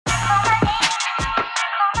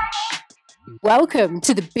Welcome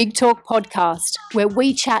to the Big Talk podcast, where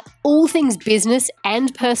we chat all things business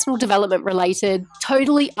and personal development related,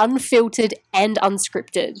 totally unfiltered and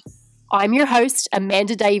unscripted. I'm your host,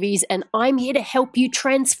 Amanda Davies, and I'm here to help you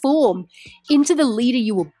transform into the leader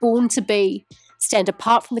you were born to be, stand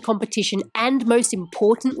apart from the competition, and most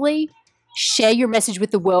importantly, share your message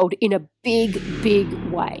with the world in a big, big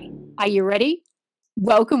way. Are you ready?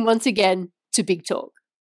 Welcome once again to Big Talk.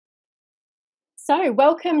 So,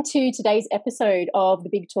 welcome to today's episode of the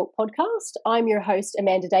Big Talk podcast. I'm your host,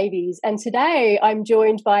 Amanda Davies, and today I'm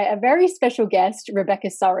joined by a very special guest, Rebecca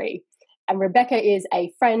Surrey. And Rebecca is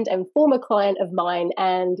a friend and former client of mine,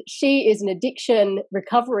 and she is an addiction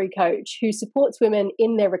recovery coach who supports women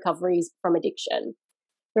in their recoveries from addiction.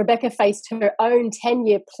 Rebecca faced her own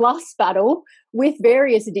 10-year plus battle with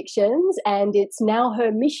various addictions, and it's now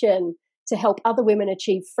her mission to help other women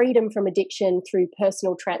achieve freedom from addiction through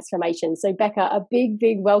personal transformation. So, Becca, a big,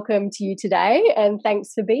 big welcome to you today, and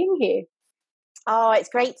thanks for being here. Oh, it's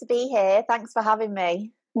great to be here. Thanks for having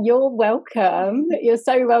me. You're welcome. You're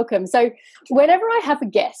so welcome. So, whenever I have a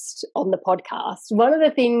guest on the podcast, one of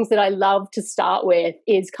the things that I love to start with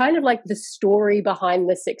is kind of like the story behind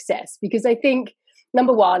the success, because I think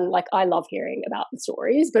number one, like I love hearing about the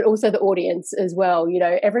stories, but also the audience as well. You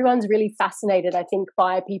know, everyone's really fascinated, I think,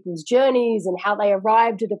 by people's journeys and how they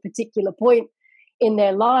arrived at a particular point in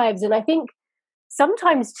their lives. And I think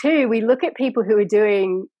sometimes too, we look at people who are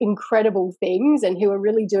doing incredible things and who are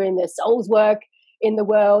really doing their soul's work in the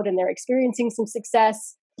world and they're experiencing some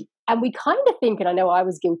success. And we kind of think, and I know I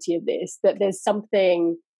was guilty of this, that there's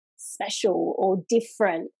something special or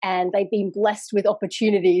different and they've been blessed with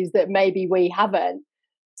opportunities that maybe we haven't.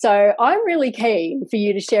 So I'm really keen for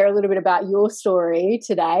you to share a little bit about your story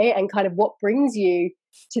today and kind of what brings you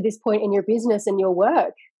to this point in your business and your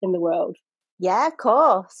work in the world. Yeah, of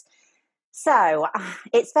course. So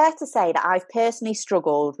it's fair to say that I've personally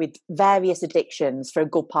struggled with various addictions for a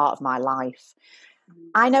good part of my life.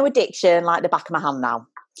 I know addiction like the back of my hand now,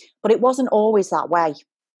 but it wasn't always that way.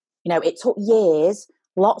 You know, it took years,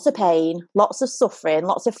 lots of pain, lots of suffering,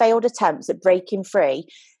 lots of failed attempts at breaking free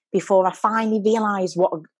before I finally realised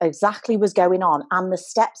what exactly was going on and the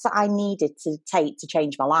steps that I needed to take to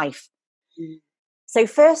change my life. So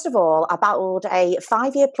first of all, I battled a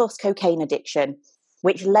 5-year plus cocaine addiction,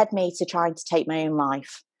 which led me to trying to take my own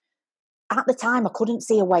life. At the time, I couldn't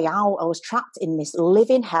see a way out. I was trapped in this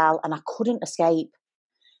living hell and I couldn't escape.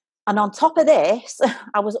 And on top of this,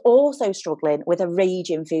 I was also struggling with a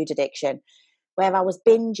raging food addiction, where I was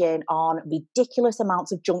binging on ridiculous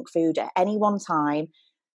amounts of junk food at any one time,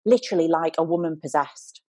 literally like a woman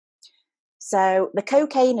possessed. So the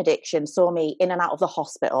cocaine addiction saw me in and out of the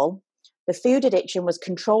hospital. The food addiction was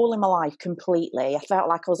controlling my life completely. I felt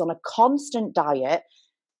like I was on a constant diet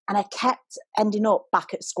and I kept ending up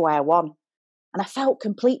back at square one. And I felt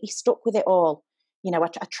completely stuck with it all. You know,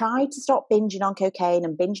 I tried to stop binging on cocaine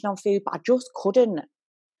and binging on food, but I just couldn't.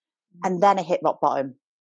 And then I hit rock bottom.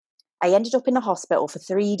 I ended up in the hospital for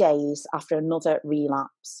 3 days after another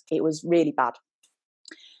relapse. It was really bad.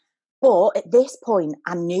 But at this point,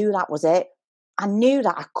 I knew that was it. I knew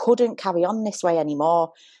that I couldn't carry on this way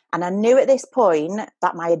anymore. And I knew at this point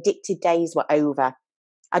that my addicted days were over.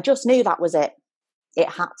 I just knew that was it. It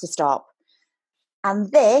had to stop.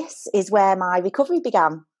 And this is where my recovery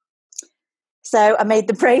began. So I made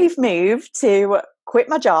the brave move to quit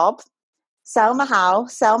my job, sell my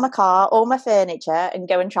house, sell my car, all my furniture, and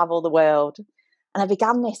go and travel the world. And I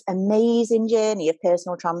began this amazing journey of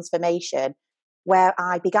personal transformation where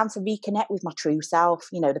I began to reconnect with my true self,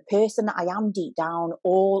 you know, the person that I am deep down,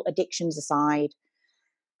 all addictions aside.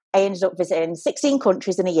 I ended up visiting 16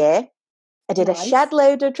 countries in a year. I did a shed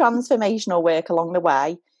load of transformational work along the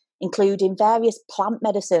way, including various plant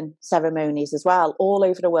medicine ceremonies as well, all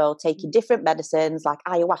over the world, taking different medicines like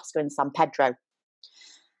ayahuasca and San Pedro.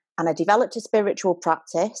 And I developed a spiritual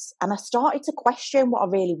practice and I started to question what I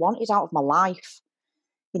really wanted out of my life.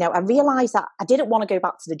 You know, I realised that I didn't want to go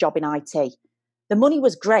back to the job in IT. The money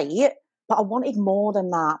was great, but I wanted more than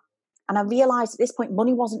that. And I realised at this point,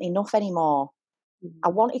 money wasn't enough anymore. I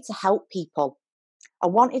wanted to help people. I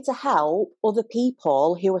wanted to help other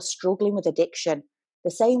people who are struggling with addiction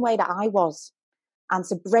the same way that I was, and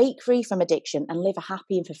to break free from addiction and live a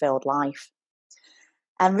happy and fulfilled life.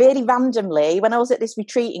 And really randomly, when I was at this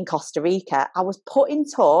retreat in Costa Rica, I was put in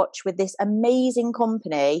touch with this amazing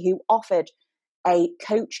company who offered a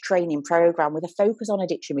coach training program with a focus on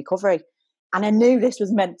addiction recovery. And I knew this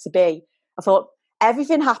was meant to be. I thought,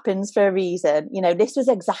 everything happens for a reason. You know, this was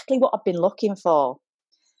exactly what I've been looking for.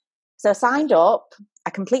 So I signed up, I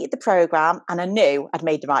completed the program, and I knew I'd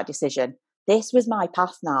made the right decision. This was my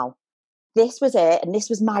path now. this was it, and this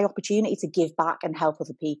was my opportunity to give back and help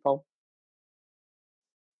other people.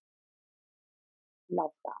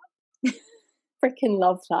 Love that. Freaking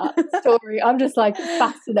love that story. I'm just like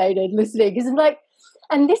fascinated listening, because I'm like,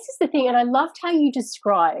 and this is the thing, and I loved how you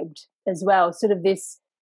described as well, sort of this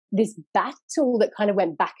battle that kind of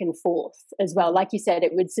went back and forth as well. Like you said,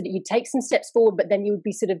 it would sort of, you'd take some steps forward, but then you would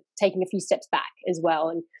be sort of taking a few steps back as well.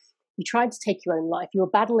 And you tried to take your own life. You were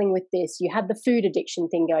battling with this. You had the food addiction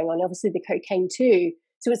thing going on, obviously the cocaine too.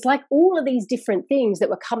 So it's like all of these different things that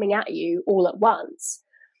were coming at you all at once.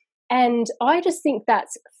 And I just think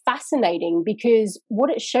that's fascinating, because what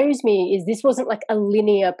it shows me is this wasn't like a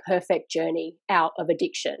linear, perfect journey out of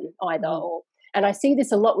addiction either. And I see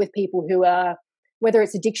this a lot with people who are, whether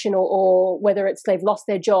it's addiction or whether it's they've lost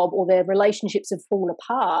their job or their relationships have fallen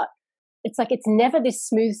apart. It's like it's never this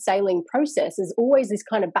smooth sailing process. There's always this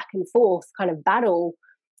kind of back and forth kind of battle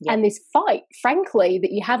and this fight, frankly,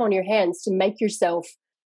 that you have on your hands to make yourself,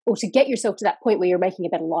 or to get yourself to that point where you're making a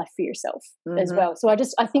better life for yourself as well. So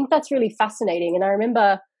I think that's really fascinating. And I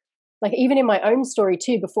remember, like, even in my own story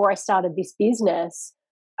too, before I started this business,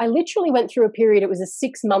 I literally went through a period, it was a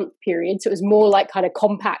 6-month period. So it was more like kind of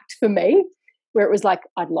compact for me, where it was like,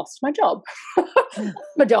 I'd lost my job.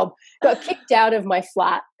 Got kicked out of my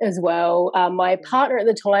flat as well. My partner at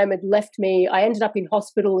the time had left me. I ended up in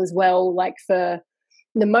hospital as well, like for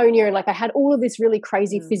pneumonia. And like I had all of this really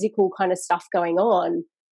crazy physical kind of stuff going on.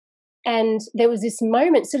 And there was this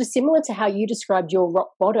moment sort of similar to how you described your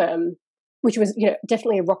rock bottom, which was, you know,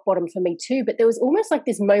 definitely a rock bottom for me too. But there was almost like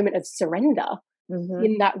this moment of surrender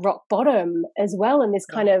in that rock bottom as well. And this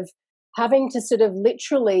kind of having to sort of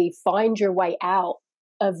literally find your way out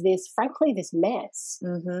of this, frankly, this mess.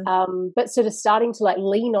 But sort of starting to like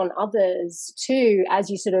lean on others too, as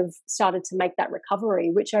you sort of started to make that recovery,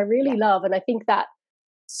 which I really love. And I think that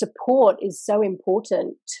support is so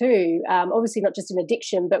important too. Obviously not just in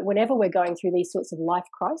addiction, but whenever we're going through these sorts of life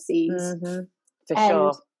crises. For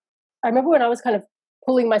sure. I remember when I was kind of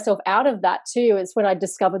pulling myself out of that too, it's when I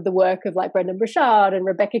discovered the work of like Brendan Burchard and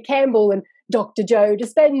Rebecca Campbell and Dr. Joe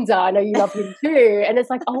Dispenza. I know you love him too. And it's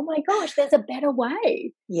like, oh my gosh, there's a better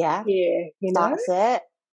way. Yeah. You know? That's it.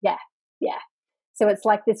 Yeah. Yeah. So it's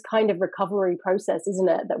like this kind of recovery process, isn't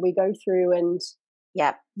it, that we go through? And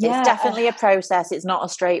it's definitely a process. It's not a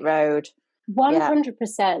straight road. 100%,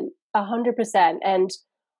 100%. And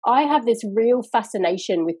I have this real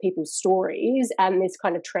fascination with people's stories and this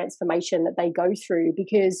kind of transformation that they go through,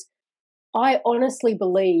 because I honestly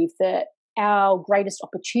believe that our greatest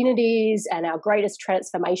opportunities and our greatest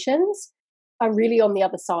transformations are really on the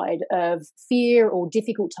other side of fear or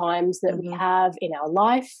difficult times that we have in our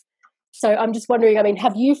life. So I'm just wondering, I mean,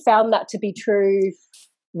 have you found that to be true?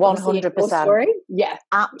 100%. Yeah.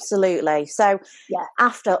 Absolutely. So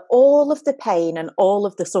after all of the pain and all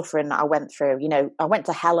of the suffering that I went through, you know, I went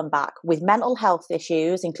to hell and back with mental health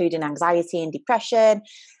issues, including anxiety and depression,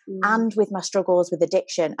 and with my struggles with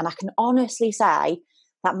addiction. And I can honestly say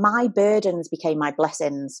that my burdens became my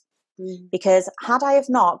blessings, because had I have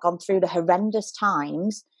not gone through the horrendous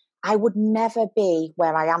times, I would never be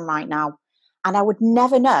where I am right now. And I would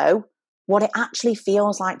never know what it actually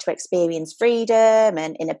feels like to experience freedom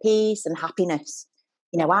and inner peace and happiness.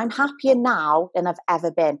 You know, I'm happier now than I've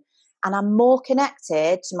ever been. And I'm more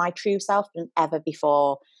connected to my true self than ever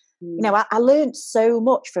before. You know, I learned so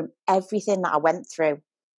much from everything that I went through.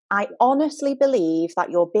 I honestly believe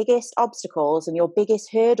that your biggest obstacles and your biggest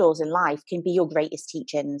hurdles in life can be your greatest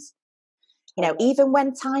teachings. You know, even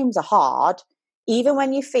when times are hard, even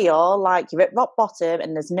when you feel like you're at rock bottom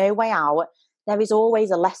and there's no way out, there is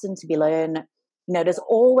always a lesson to be learned. You know, there's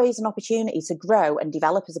always an opportunity to grow and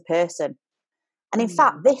develop as a person. And in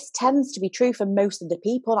fact, this tends to be true for most of the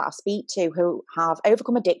people that I speak to who have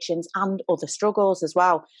overcome addictions and other struggles as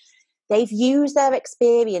well. They've used their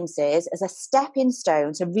experiences as a stepping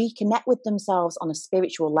stone to reconnect with themselves on a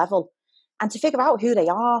spiritual level and to figure out who they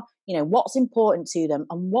are, you know, what's important to them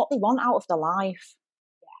and what they want out of their life.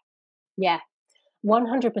 Yeah.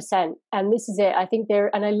 100%. And this is it. I think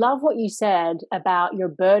and I love what you said about your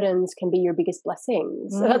burdens can be your biggest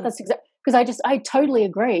blessings. That's exactly, because I totally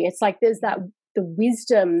agree. It's like there's the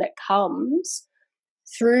wisdom that comes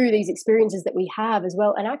through these experiences that we have as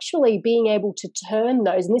well. And actually being able to turn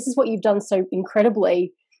those, and this is what you've done so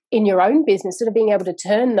incredibly in your own business, sort of being able to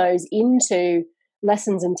turn those into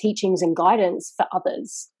lessons and teachings and guidance for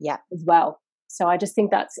others as well. So I just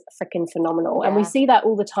think that's freaking phenomenal. And we see that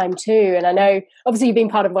all the time too. And I know, obviously, you've been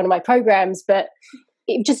part of one of my programs, but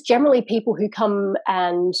just generally people who come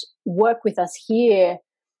and work with us here,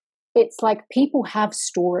 it's like people have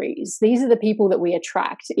stories. These are the people that we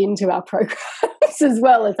attract into our program. stories as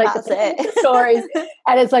well. It's like That's the stories,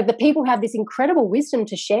 and it's like the people have this incredible wisdom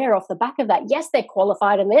to share off the back of that. Yes, they're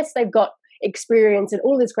qualified, and yes, they've got experience and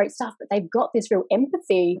all this great stuff, but they've got this real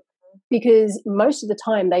empathy because most of the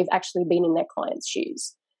time they've actually been in their clients'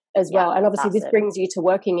 shoes as well. And obviously this brings you to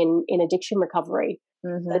working in addiction recovery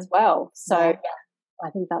as well. So yeah, I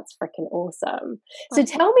think that's freaking awesome. So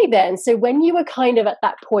tell me then, so when you were kind of at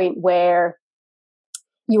that point where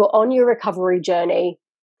you were on your recovery journey,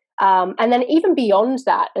 and then even beyond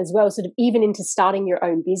that as well, sort of even into starting your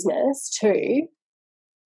own business too,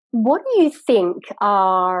 what do you think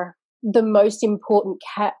are the most important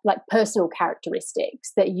personal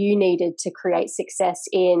characteristics that you needed to create success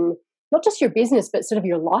in not just your business, but sort of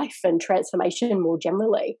your life and transformation more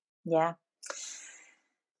generally? Yeah.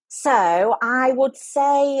 So I would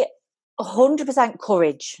say 100%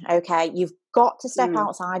 courage. Okay. You've got to step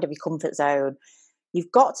outside of your comfort zone.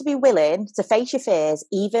 You've got to be willing to face your fears,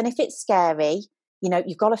 even if it's scary.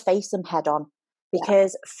 You've got to face them head on,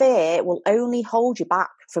 because fear will only hold you back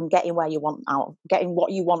from getting what you want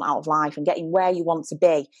out of life and getting where you want to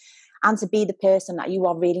be, and to be the person that you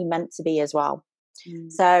are really meant to be as well.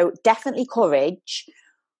 So definitely courage.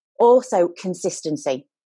 Also consistency.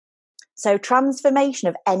 So transformation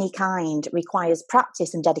of any kind requires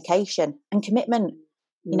practice and dedication and commitment.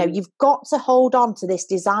 You've got to hold on to this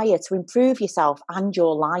desire to improve yourself and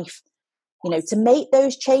your life. To make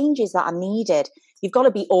those changes that are needed, you've got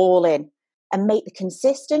to be all in and make the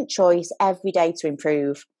consistent choice every day to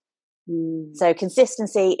improve. So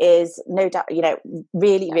consistency is no doubt,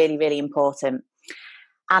 really, really, really important.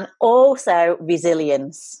 And also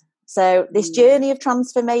resilience. So this journey of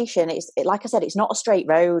transformation, like I said, it's not a straight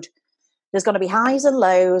road. There's going to be highs and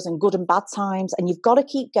lows and good and bad times, and you've got to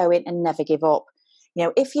keep going and never give up.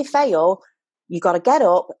 If you fail, you've got to get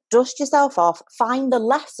up, dust yourself off, find the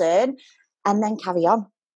lesson, and then carry on.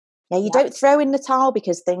 You don't throw in the towel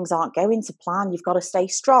because things aren't going to plan. You've got to stay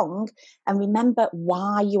strong and remember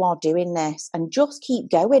why you are doing this and just keep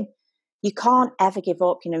going. You can't ever give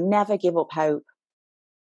up, never give up hope.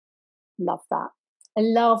 Love that. I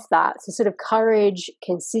love that. So sort of courage,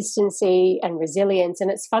 consistency, and resilience. And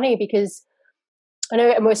it's funny because I know,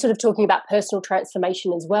 and we're sort of talking about personal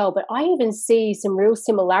transformation as well, but I even see some real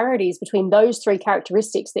similarities between those three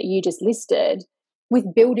characteristics that you just listed with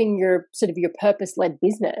building your purpose-led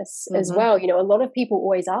business as well. A lot of people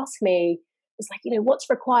always ask me, it's like, what's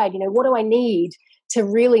required? What do I need to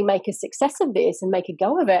really make a success of this and make a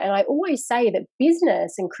go of it? And I always say that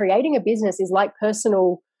business and creating a business is like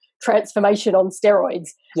personal transformation on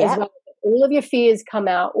steroids as well. All of your fears come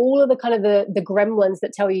out, all of the kind of the gremlins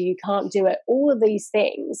that tell you can't do it, all of these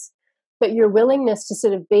things. But your willingness to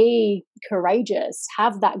sort of be courageous,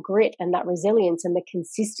 have that grit and that resilience and the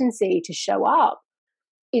consistency to show up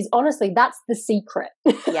is honestly, that's the secret,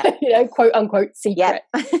 quote unquote secret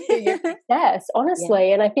to your success,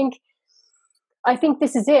 honestly. And I think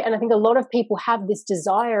this is it. And I think a lot of people have this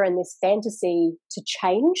desire and this fantasy to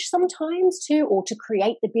change sometimes too, or to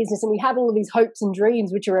create the business. And we have all of these hopes and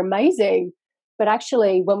dreams, which are amazing. But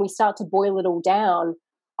actually, when we start to boil it all down,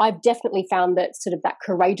 I've definitely found that sort of that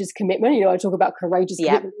courageous commitment, I talk about courageous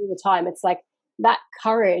commitment all the time. It's like that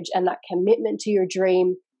courage and that commitment to your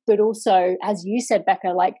dream, but also, as you said,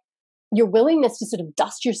 Becca, like your willingness to sort of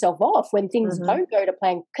dust yourself off when things don't go to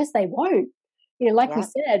plan, because they won't. Like we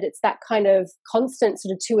said, it's that kind of constant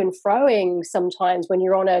sort of to and froing sometimes when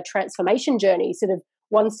you're on a transformation journey, sort of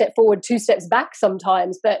one step forward, two steps back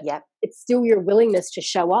sometimes, but it's still your willingness to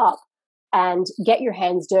show up and get your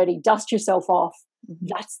hands dirty, dust yourself off.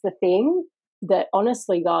 That's the thing that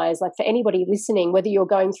honestly, guys, like for anybody listening, whether you're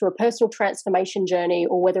going through a personal transformation journey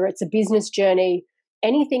or whether it's a business journey,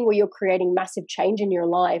 anything where you're creating massive change in your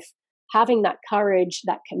life, having that courage,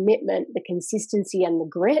 that commitment, the consistency and the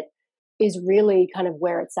grit is really kind of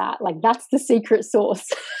where it's at. Like that's the secret sauce.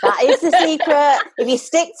 That is the secret. If you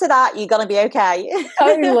stick to that, you're going to be okay.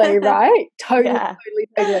 Totally, right? Totally.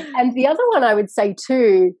 And the other one I would say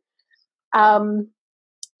too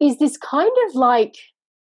is this kind of like,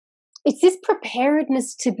 it's this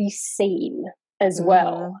preparedness to be seen as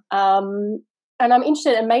well. And I'm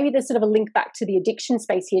interested, and maybe there's sort of a link back to the addiction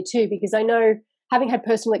space here too, because I know, having had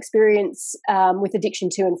personal experience with addiction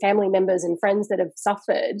too, and family members and friends that have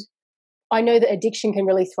suffered, I know that addiction can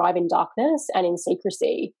really thrive in darkness and in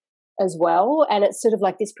secrecy as well. And it's sort of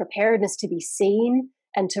like this preparedness to be seen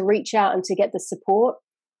and to reach out and to get the support.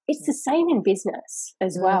 It's the same in business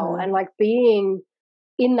as well. And like being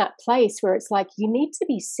in that place where it's like you need to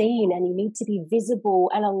be seen and you need to be visible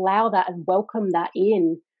and allow that and welcome that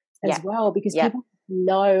in as well, because people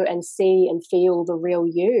know and see and feel the real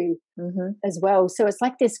you as well. So it's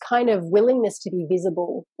like this kind of willingness to be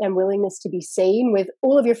visible and willingness to be seen with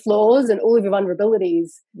all of your flaws and all of your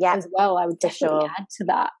vulnerabilities as well. I would definitely add to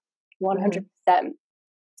that 100%.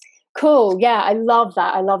 Cool. Yeah, I love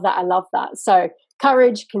that. I love that. I love that. So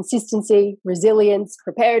courage, consistency, resilience,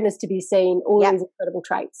 preparedness to be seen, all these incredible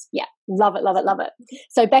traits. Yeah, love it, love it, love it.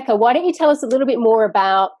 So Becca, why don't you tell us a little bit more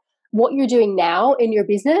about what you're doing now in your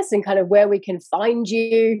business and kind of where we can find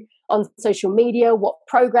you on social media, what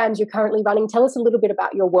programs you're currently running. Tell us a little bit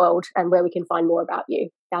about your world and where we can find more about you,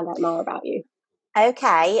 find out more about you.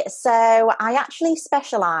 Okay, so I actually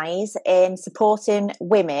specialise in supporting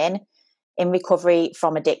women in recovery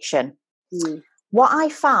from addiction. What I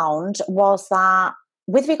found was that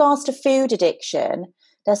with regards to food addiction,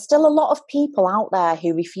 there's still a lot of people out there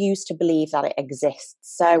who refuse to believe that it exists.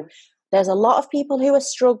 So there's a lot of people who are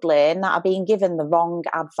struggling that are being given the wrong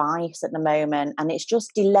advice at the moment, and it's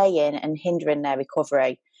just delaying and hindering their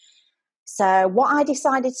recovery. So what I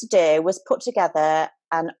decided to do was put together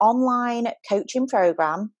an online coaching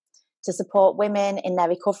program to support women in their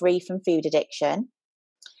recovery from food addiction.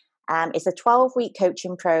 It's a 12-week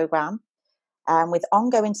coaching program with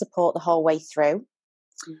ongoing support the whole way through.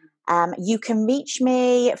 You can reach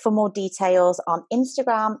me for more details on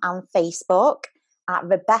Instagram and Facebook at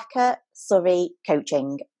Rebecca Surrey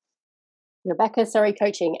Coaching. Rebecca Surrey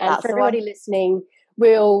Coaching. And that's for everybody listening,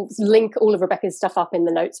 we'll link all of Rebecca's stuff up in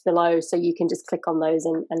the notes below, so you can just click on those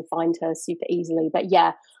and find her super easily. But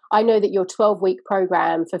yeah, I know that your 12-week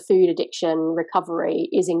program for food addiction recovery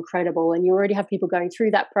is incredible, and you already have people going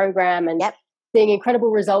through that program and seeing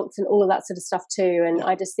incredible results and all of that sort of stuff too. And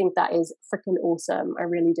I just think that is freaking awesome. I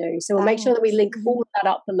really do. So we'll make sure that we link all of that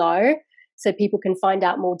up below so people can find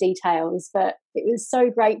out more details. But it was so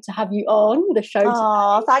great to have you on the show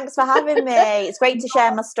today. Thanks for having me. It's great to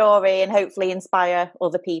share my story and hopefully inspire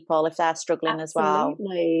other people if they're struggling as well.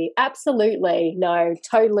 Absolutely. No,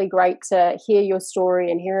 totally great to hear your story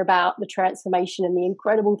and hear about the transformation and the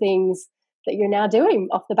incredible things that you're now doing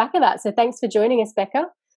off the back of that. So thanks for joining us, Becca.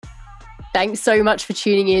 Thanks so much for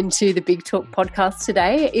tuning in to the Big Talk podcast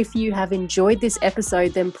today. If you have enjoyed this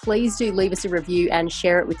episode, then please do leave us a review and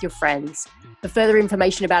share it with your friends. For further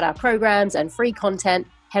information about our programs and free content,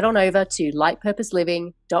 head on over to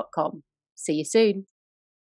lightpurposeliving.com. See you soon.